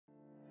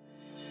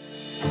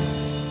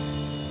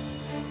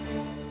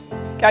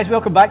Guys,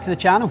 welcome back to the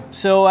channel.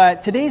 So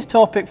today's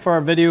topic for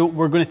our video,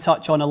 we're going to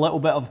touch on a little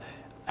bit of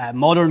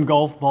modern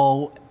golf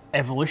ball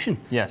evolution.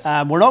 Yes.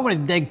 We're not going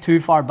to dig too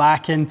far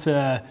back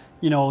into,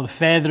 the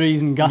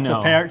featheries and gutter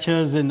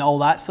perches and all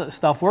that sort of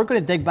stuff. We're going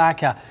to dig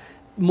back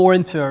more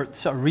into our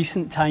sort of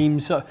recent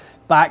times, sort of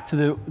back to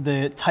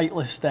the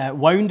Titleist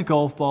wound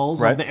golf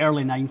balls of the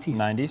early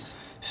 90s.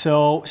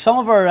 So some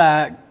of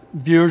our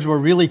viewers were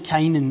really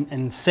kind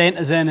and sent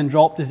us in and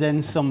dropped us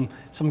in some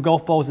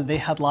golf balls that they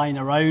had lying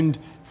around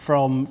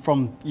from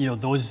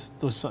those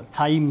sort of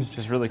times, which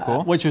is really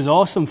cool. Which was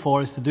awesome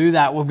for us to do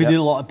that. We've been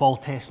doing a lot of ball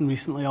testing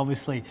recently,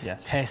 obviously,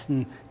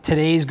 testing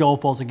today's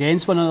golf balls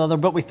against one another.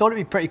 But we thought it'd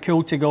be pretty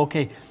cool to go,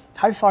 okay,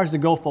 how far has the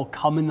golf ball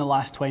come in the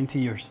last 20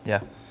 years?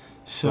 Yeah.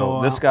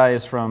 So this guy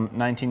is from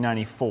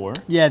 1994.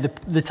 Yeah, the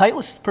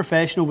Titleist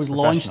Professional was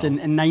launched in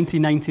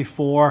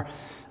 1994.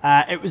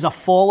 It was a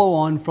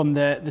follow-on from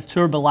the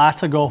Tour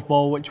Balata golf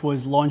ball, which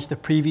was launched the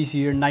previous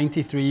year,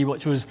 93,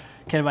 which was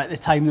kind of at the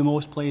time the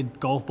most played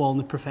golf ball in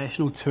the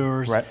professional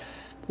tours. Right.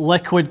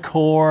 Liquid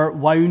core,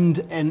 wound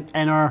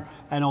inner,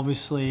 and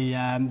obviously the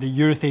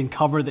urethane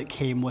cover that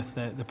came with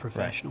the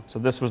professional. Right. So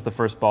this was the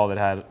first ball that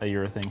had a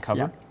urethane cover?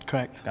 Yeah,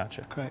 correct.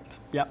 Gotcha. Correct.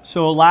 Yeah.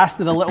 So it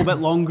lasted a little bit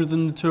longer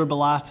than the Tour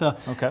Balata.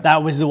 Okay.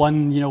 That was the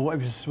one, it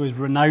was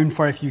renowned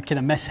for if you kind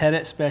of mishit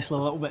it, especially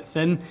a little bit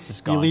thin,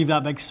 you leave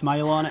that big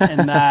smile on it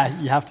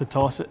and you have to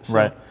toss it. So,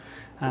 right.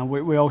 And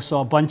we all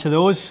saw a bunch of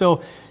those.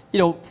 So,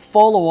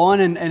 follow on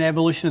in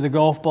evolution of the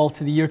golf ball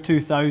to the year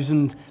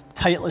 2000,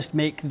 Titleist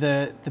make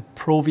the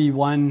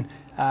ProV1,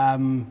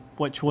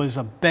 which was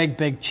a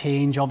big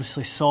change,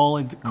 obviously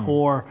solid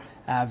core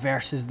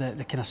versus the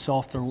kind of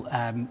softer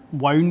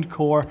wound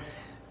core.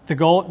 The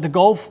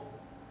golf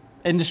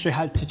industry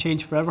had to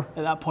change forever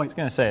at that point. I was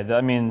going to say,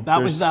 I mean,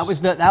 that was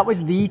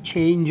the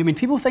change. I mean,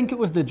 people think it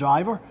was the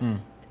driver,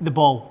 the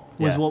ball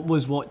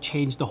was what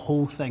changed the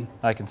whole thing.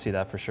 I can see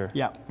that for sure.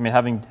 Yeah. I mean,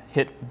 having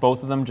hit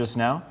both of them just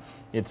now,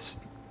 it's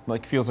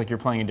feels like you're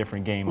playing a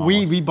different game.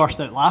 We burst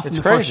out laughing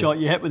the first shot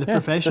you hit with the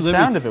professional. The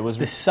sound of it was...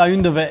 The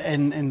sound of it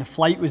and the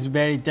flight was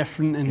very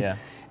different. And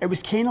it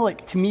was kind of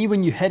like, to me,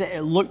 when you hit it,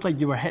 it looked like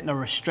you were hitting a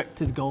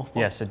restricted golf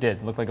ball. Yes, it did.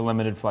 It looked like a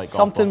limited flight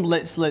golf ball.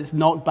 Let's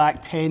knock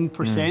back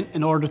 10%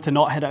 in order to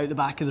not hit out the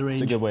back of the range.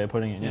 That's a good way of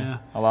putting it, yeah.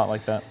 A lot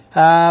like that.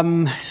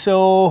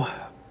 So,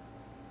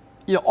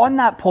 on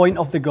that point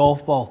of the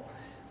golf ball,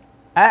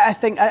 I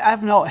think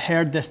I've not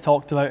heard this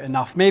talked about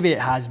enough. Maybe it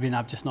has been,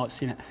 I've just not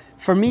seen it.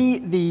 For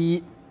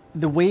me,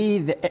 the way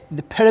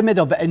the pyramid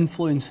of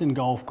influence in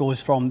golf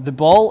goes from the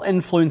ball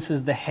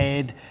influences the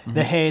head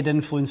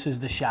influences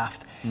the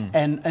shaft,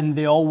 and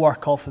they all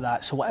work off of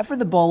that. So whatever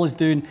the ball is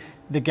doing,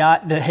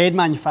 the head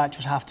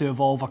manufacturers have to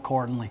evolve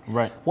accordingly.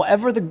 Right.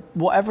 Whatever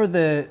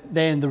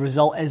the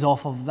result is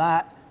off of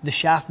that, the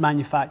shaft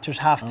manufacturers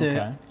have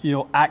to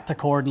act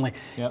accordingly.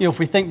 Yep. If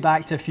we think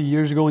back to a few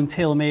years ago when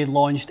TaylorMade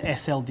launched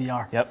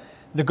SLDR,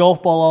 the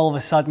golf ball all of a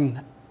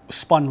sudden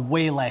spun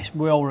way less.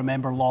 We all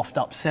remember loft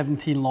up,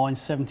 17 launch,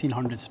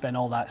 1700 spin,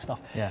 all that stuff.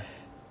 Yeah.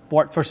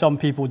 Worked for some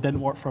people, didn't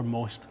work for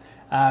most.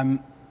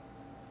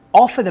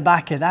 Off of the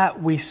back of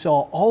that, we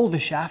saw all the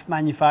shaft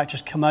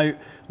manufacturers come out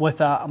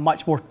with a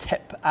much more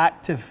tip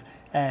active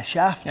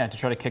shaft. Yeah, to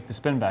try to kick the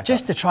spin back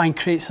Just to try and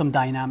create some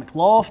dynamic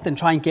loft and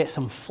try and get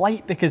some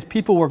flight, because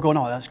people were going,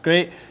 oh, that's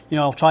great.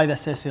 I'll try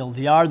this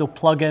SLDR. They'll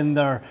plug in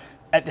their,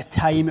 at the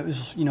time it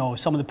was,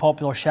 some of the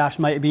popular shafts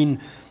might have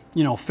been,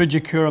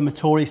 Fujikura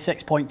Motori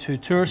 6.2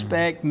 Tour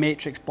spec,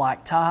 Matrix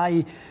black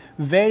tie,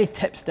 very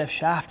tip stiff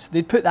shafts.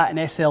 They'd put that in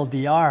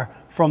SLDR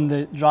from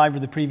the driver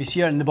the previous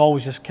year, and the ball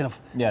was just kind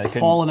of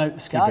falling out the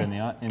sky. Keep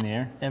it in the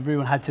air.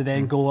 Everyone had to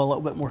then go a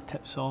little bit more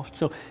tip soft.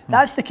 So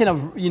that's the kind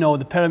of,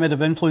 the pyramid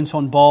of influence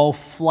on ball.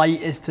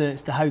 Flight as to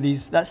how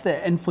that's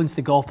the influence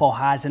the golf ball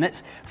has,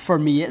 and for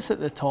me, it's at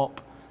the top.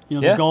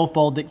 The golf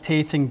ball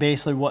dictating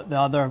basically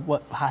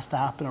what has to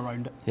happen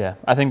around it. Yeah,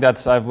 I think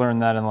I've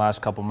learned that in the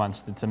last couple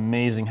months. It's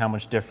amazing how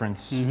much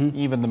difference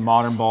even the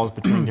modern balls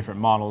between different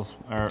models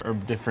or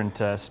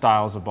different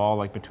styles of ball,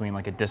 like between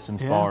like a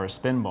distance ball or a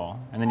spin ball.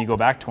 And then you go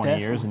back 20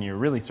 years and you're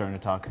really starting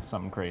to talk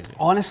something crazy.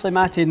 Honestly,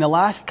 Matty, in the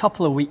last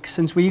couple of weeks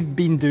since we've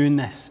been doing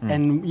this,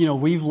 and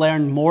we've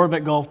learned more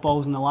about golf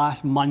balls in the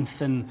last month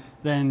than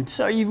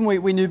so even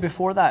we knew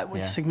before that,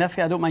 which is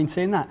significant. I don't mind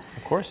saying that.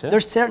 Of course, yeah.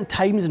 There's certain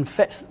times and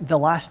fits the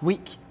last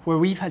week where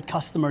we've had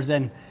customers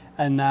in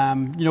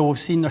and we've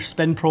seen their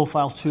spin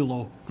profile too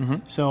low.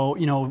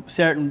 So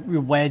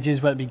certain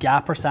wedges, whether it be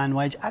gap or sand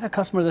wedge. I had a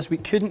customer this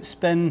week couldn't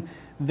spin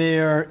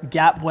their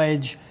gap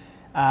wedge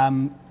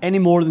any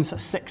more than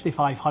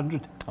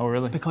 6,500. Oh,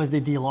 really? Because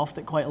they de-loft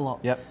it quite a lot.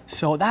 Yep.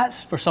 So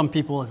that's for some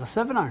people as a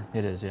 7-iron.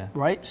 It is, yeah.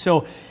 Right.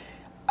 So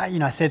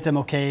I said to him,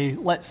 okay,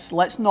 let's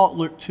not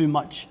look too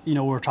much.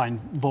 We're trying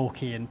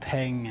Vokey and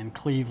Ping and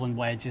Cleveland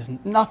wedges,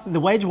 and nothing.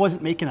 The wedge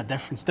wasn't making a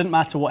difference. Didn't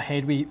matter what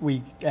head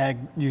we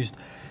used.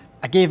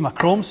 I gave him a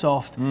Chrome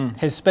Soft.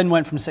 His spin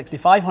went from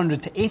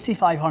 6,500 to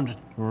 8,500.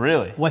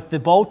 Really? With the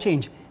ball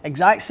change,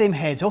 exact same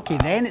heads. Okay,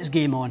 then it's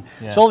game on.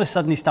 So all of a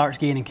sudden he starts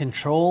gaining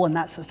control and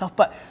that sort of stuff.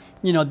 But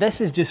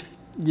this is just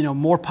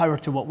more power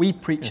to what we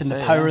preach and the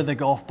power of the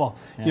golf ball.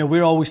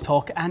 We're always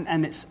talking,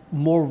 and it's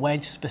more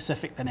wedge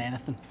specific than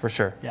anything. For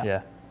sure.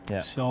 Yeah.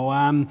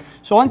 So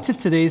so on to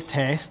today's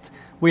test.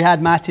 We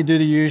had Matty do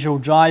the usual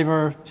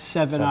driver,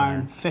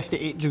 7-iron,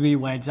 58-degree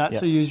wedge.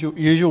 That's the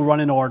usual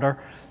running order.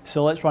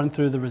 So let's run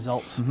through the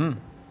results.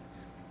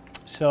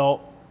 So,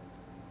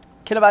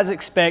 kind of as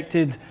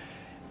expected,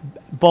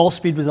 ball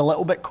speed was a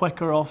little bit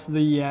quicker off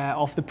the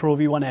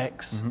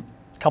ProV1x.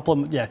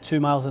 Couple of 2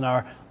 miles an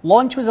hour.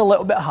 Launch was a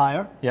little bit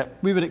higher.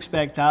 We would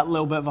expect that, a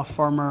little bit of a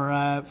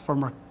firmer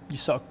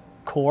sort of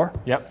core.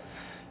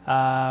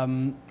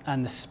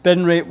 And the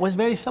spin rate was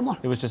very similar.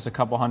 It was just a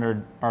couple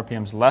hundred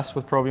RPMs less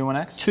with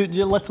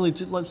ProV1x. Literally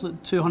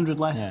 200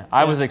 less.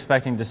 I was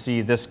expecting to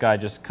see this guy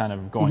just kind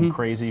of going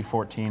crazy,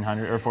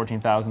 1400 or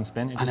 14,000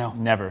 spin. It just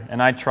never.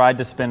 And I tried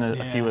to spin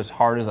a few as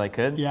hard as I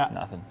could.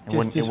 Nothing. It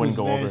wouldn't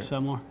go over. Very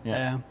similar.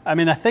 I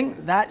mean, I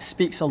think that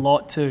speaks a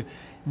lot to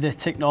the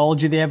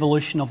technology, the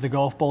evolution of the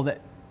golf ball,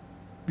 that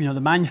the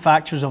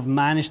manufacturers have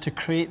managed to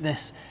create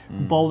this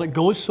ball that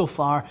goes so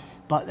far,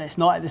 but it's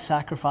not at the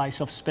sacrifice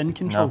of spin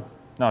control.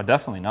 No,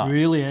 definitely not. It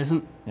really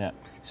isn't.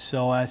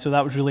 So so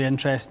that was really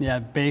interesting.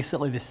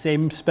 Basically the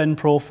same spin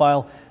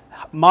profile,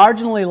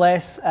 marginally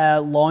less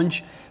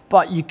launch,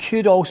 but you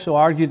could also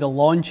argue the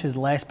launch is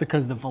less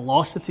because the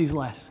velocity is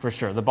less. For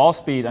sure. The ball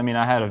speed, I mean,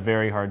 I had a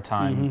very hard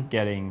time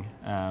getting,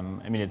 I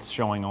mean, it's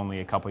showing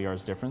only a couple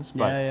yards difference,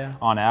 but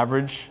on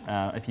average,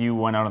 if you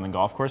went out on the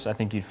golf course, I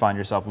think you'd find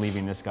yourself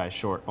leaving this guy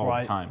short all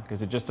the time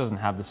because it just doesn't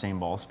have the same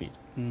ball speed.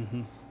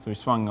 So he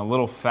swung a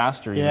little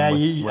faster.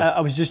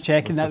 I was just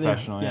checking that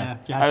professional, there.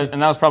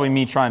 And that was probably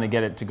me trying to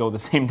get it to go the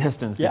same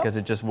distance because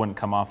it just wouldn't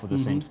come off with the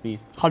same speed.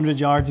 100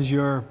 yards is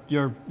your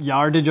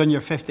yardage on your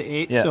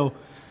 58, so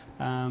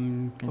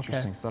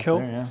interesting stuff cool.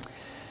 there,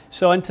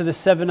 So into the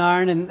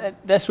 7-iron, and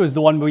this was the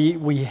one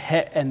we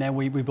hit, and then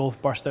we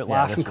both burst out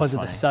laughing because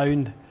of the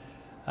sound.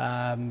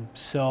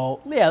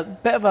 So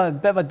bit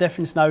of a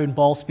difference now in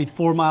ball speed.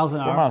 4 miles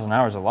an hour. 4 miles an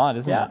hour is a lot,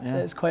 isn't it? Yeah,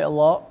 it's quite a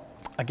lot.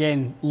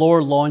 Again,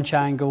 lower launch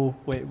angle.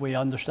 We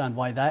understand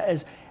why that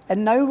is,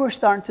 and now we're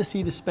starting to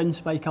see the spin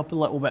spike up a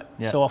little bit.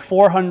 So a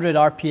 400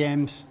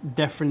 RPMs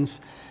difference.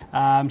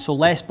 So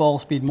less ball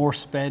speed, more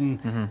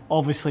spin.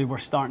 Obviously, we're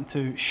starting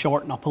to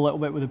shorten up a little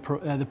bit with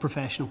the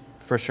professional.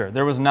 For sure.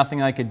 There was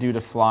nothing I could do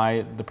to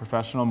fly the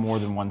professional more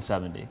than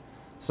 170.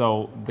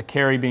 So the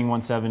carry being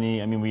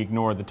 170, I mean, we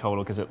ignored the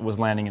total because it was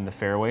landing in the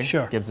fairway.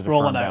 Gives it a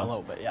firm bounce.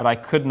 But I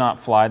could not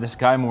fly this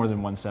guy more than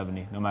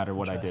 170, no matter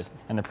what I did.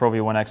 And the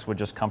ProV1x would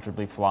just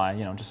comfortably fly,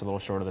 just a little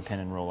short of the pin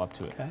and roll up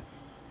to it.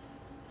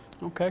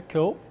 Okay,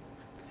 cool.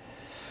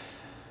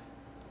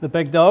 The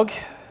big dog.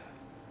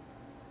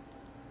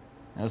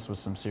 This was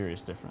some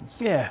serious difference.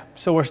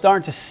 So we're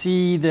starting to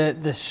see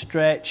the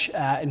stretch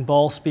in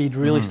ball speed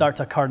really start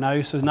to occur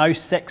now. So now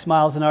 6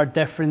 miles an hour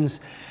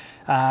difference.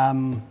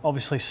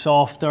 Obviously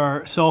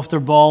softer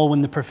ball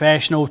when the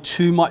professional,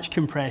 too much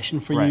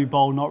compression for you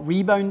ball not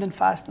rebounding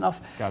fast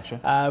enough.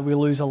 We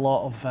lose a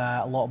lot of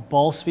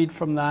ball speed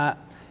from that.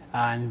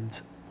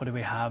 And what do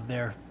we have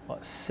there?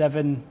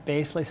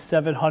 Basically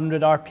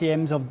 700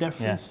 RPMs of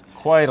difference.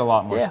 Quite a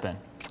lot more spin.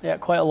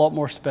 Quite a lot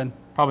more spin.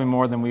 Probably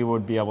more than we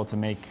would be able to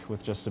make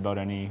with just about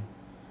any.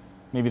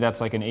 Maybe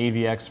that's like an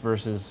AVX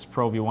versus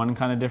ProV1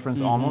 kind of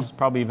difference almost.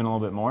 Probably even a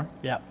little bit more.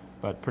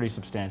 But pretty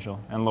substantial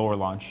and lower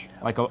launch.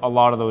 Like a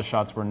lot of those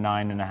shots were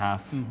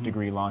 9.5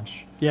 degree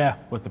launch.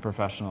 With the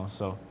professional.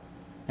 So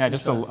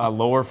just a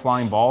lower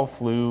flying ball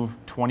flew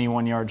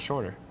 21 yards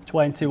shorter.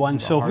 21.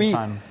 So if we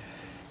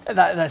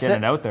that's get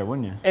it out there,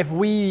 wouldn't you? If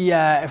we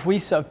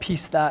sort of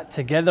piece that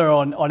together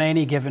on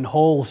any given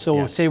hole,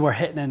 so say we're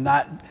hitting in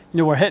that,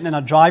 we're hitting in a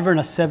driver and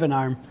a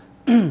 7-iron,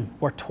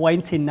 we're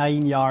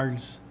 29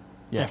 yards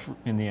different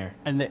in the air.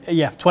 And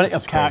 20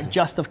 of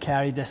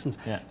carry distance.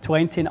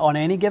 20 on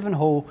any given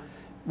hole.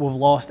 We've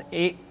lost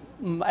 8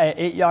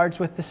 yards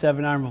with the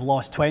 7-iron. We've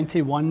lost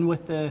 21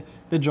 with the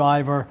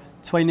driver.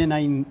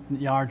 29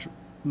 yards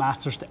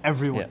matters to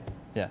everyone.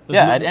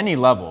 At any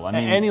level. I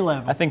mean, at any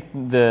level. I think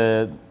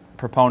the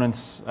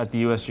proponents at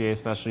the USGA,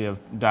 especially of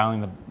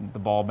dialing the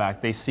ball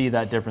back, they see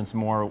that difference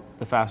more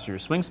the faster your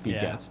swing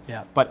speed gets.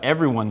 But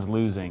everyone's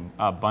losing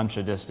a bunch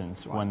of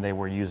distance when they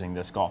were using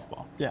this golf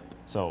ball.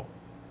 So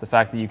the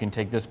fact that you can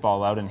take this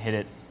ball out and hit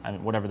it, I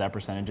mean, whatever that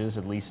percentage is,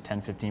 at least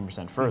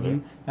 10-15% further,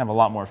 and have a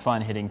lot more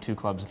fun hitting 2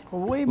 clubs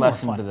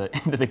less into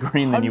the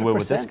green than you would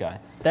with this guy.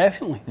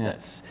 Definitely.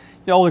 That's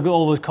all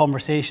those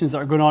conversations that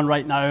are going on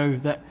right now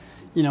that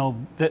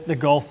the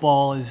golf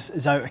ball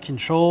is out of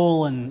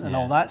control and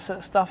all that sort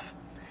of stuff.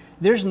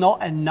 There's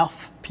not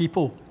enough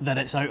people that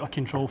it's out of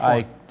control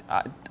for.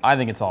 I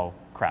think it's all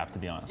crap, to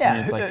be honest. I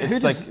mean, it's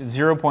like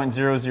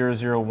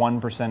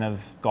 0.0001%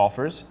 of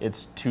golfers.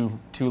 It's too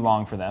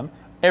long for them.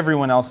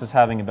 Everyone else is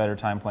having a better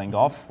time playing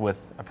golf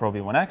with a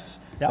ProV1x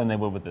than they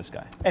would with this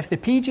guy. If the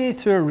PGA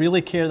Tour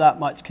really care that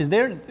much, because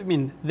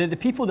the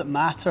people that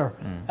matter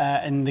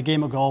in the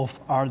game of golf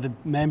are the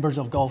members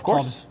of golf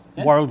clubs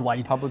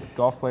worldwide. Public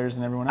golf players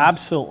and everyone else.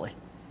 Absolutely.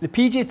 the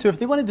PGA Tour, if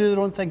they want to do their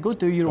own thing, go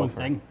do your own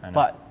thing.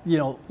 But, you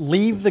know,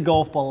 leave the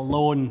golf ball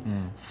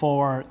alone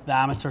for the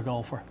amateur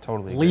golfer.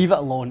 Totally. Leave it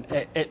alone.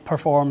 It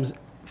performs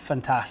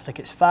fantastic.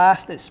 It's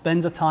fast, it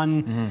spins a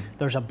ton.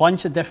 There's a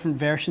bunch of different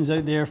versions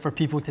out there for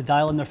people to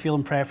dial in their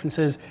feeling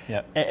preferences.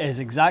 It is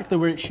exactly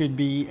where it should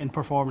be and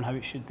performing how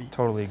it should be.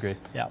 Totally agree.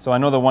 So I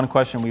know the one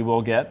question we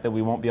will get that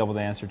we won't be able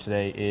to answer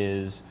today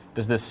is,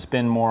 does this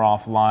spin more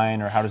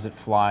offline, or how does it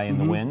fly in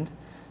the wind?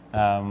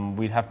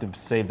 We'd have to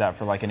save that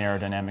for like an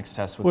aerodynamics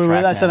test with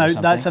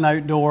TrackMan. That's an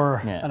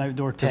outdoor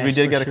test. Because we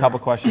did get a couple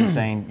questions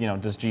saying, you know,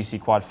 does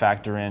GC Quad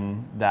factor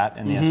in that?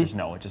 And the answer is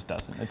no, it just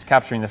doesn't. It's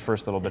capturing the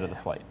first little bit of the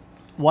flight.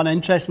 One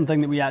interesting thing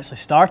that we actually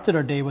started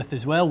our day with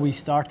as well, we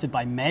started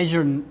by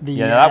measuring the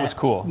that was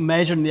cool.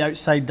 Measuring the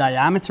outside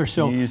diameter.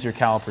 So you use your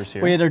calipers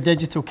here. We had our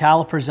digital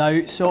calipers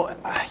out. So,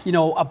 you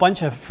know, a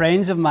bunch of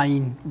friends of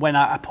mine, when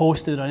I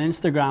posted on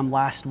Instagram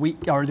last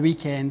week or the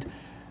weekend, you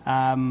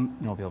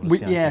won't be able to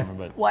see on camera,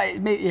 but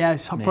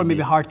it's probably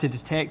maybe hard to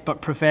detect,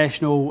 but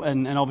professional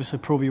and obviously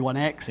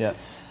ProV1x.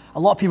 A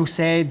lot of people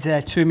said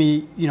to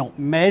me, you know,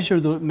 measure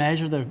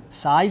the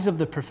size of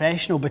the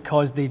professional,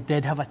 because they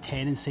did have a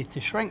tendency to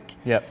shrink.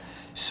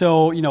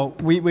 So, you know,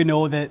 we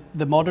know that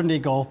the modern day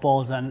golf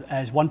ball is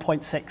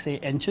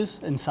 1.68 inches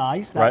in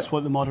size. That's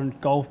what the modern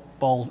golf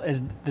ball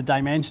is, the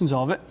dimensions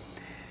of it.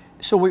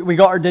 So we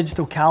got our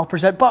digital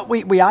calipers out, but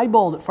we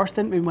eyeballed it first,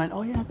 didn't we? We went,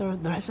 oh yeah,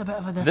 there is a bit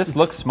of a difference. This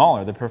looks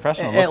smaller. The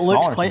professional looks smaller.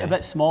 It looks quite a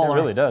bit smaller.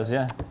 It really does,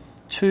 yeah.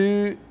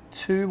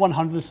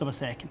 2/100ths of a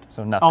second.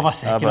 So nothing. Of a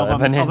second.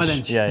 Of an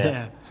inch.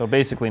 Yeah. So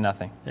basically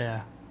nothing.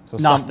 So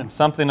nothing.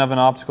 Something of an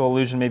optical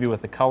illusion, maybe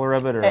with the color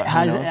of it, or it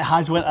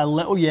has went a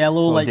little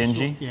yellow, like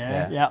dingy.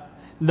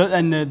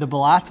 And the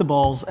Balata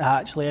balls,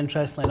 actually,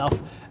 interestingly enough,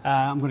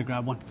 I'm going to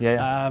grab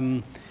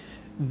one.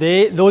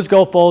 Those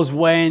golf balls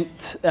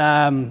went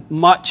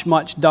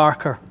much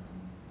darker.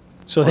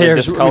 So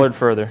there's discolored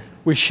further.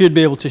 We should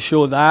be able to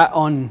show that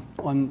on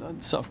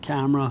sort of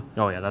camera.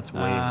 Oh yeah, that's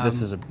way.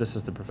 This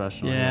is the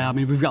professional. Yeah, I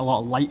mean, we've got a lot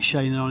of light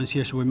shining on us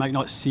here, so we might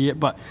not see it,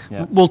 but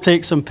we'll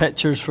take some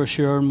pictures for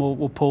sure, and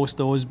we'll post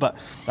those. But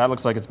that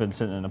looks like it's been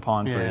sitting in a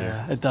pond for a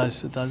year. It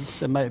does.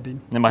 It might have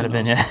been. It might have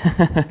been.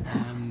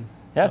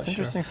 Yeah, it's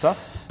interesting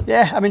stuff.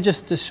 Yeah, I mean,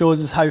 just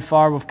shows us how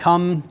far we've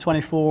come.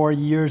 24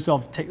 years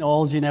of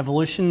technology and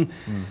evolution.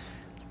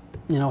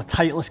 You know,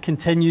 Titleist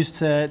continues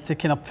to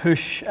kind of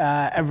push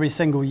every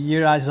single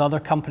year, as other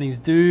companies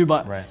do.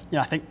 But you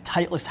know, I think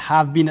Titleist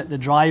have been at the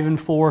driving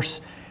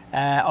force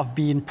of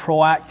being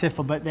proactive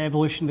about the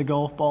evolution of the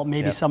golf ball.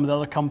 Maybe some of the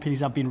other companies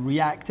have been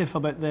reactive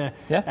about the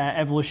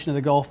evolution of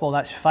the golf ball.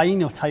 That's fine. You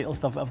know,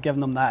 Titleist have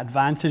given them that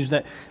advantage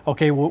that,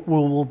 okay,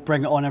 we'll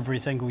bring it on every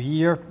single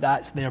year.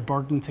 That's their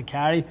burden to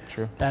carry.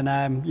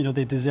 And you know,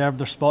 they deserve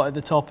their spot at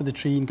the top of the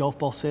tree in golf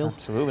ball sales.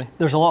 Absolutely.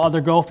 There's a lot of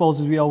other golf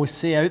balls, as we always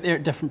say, out there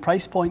at different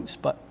price points,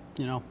 but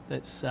you know,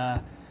 it's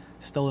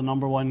still the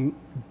 #1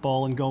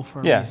 ball in golf for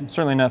a reason.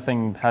 Certainly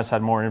nothing has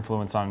had more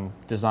influence on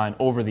design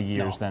over the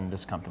years than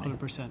this company.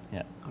 100%.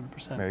 Yeah.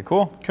 100%. Very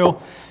cool.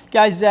 Cool.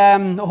 Guys, I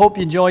hope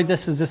you enjoyed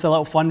this. Is just a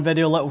little fun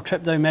video, a little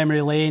trip down memory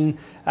lane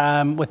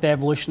with the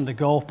evolution of the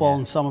golf ball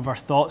and some of our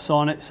thoughts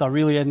on it. It's a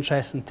really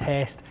interesting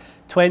test.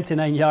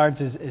 29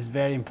 yards is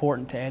very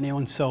important to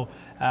anyone, so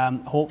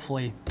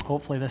hopefully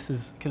this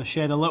is kind of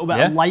shed a little bit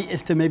of light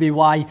as to maybe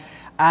why,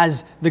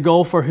 as the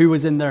golfer who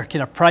was in their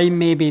kind of prime,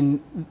 maybe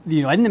in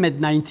the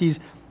mid-90s,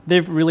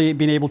 they've really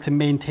been able to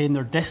maintain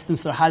their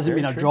distance. There hasn't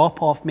been a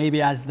drop off,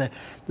 maybe as the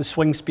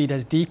swing speed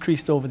has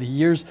decreased over the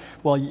years.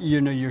 Well, you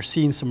know, you're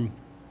seeing some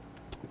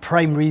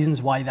prime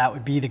reasons why that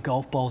would be. The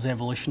golf ball's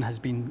evolution has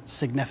been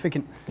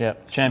significant. Yeah,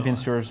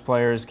 Champions Tours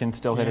players can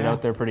still hit it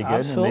out there pretty good.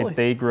 Absolutely. And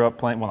they grew up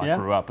playing, well, not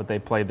grew up, but they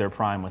played their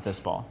prime with this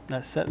ball.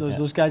 That's it.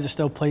 Those guys are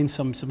still playing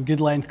some good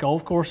length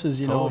golf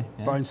courses, you know,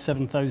 around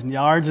 7,000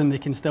 yards, and they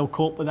can still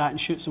cope with that and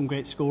shoot some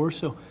great scores.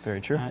 So very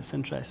true. It's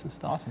interesting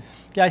stuff. Awesome.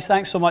 Guys,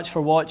 thanks so much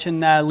for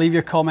watching. Leave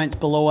your comments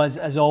below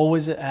as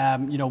always.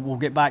 You know, we'll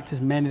get back to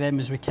as many of them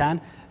as we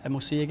can, and we'll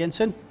see you again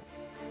soon.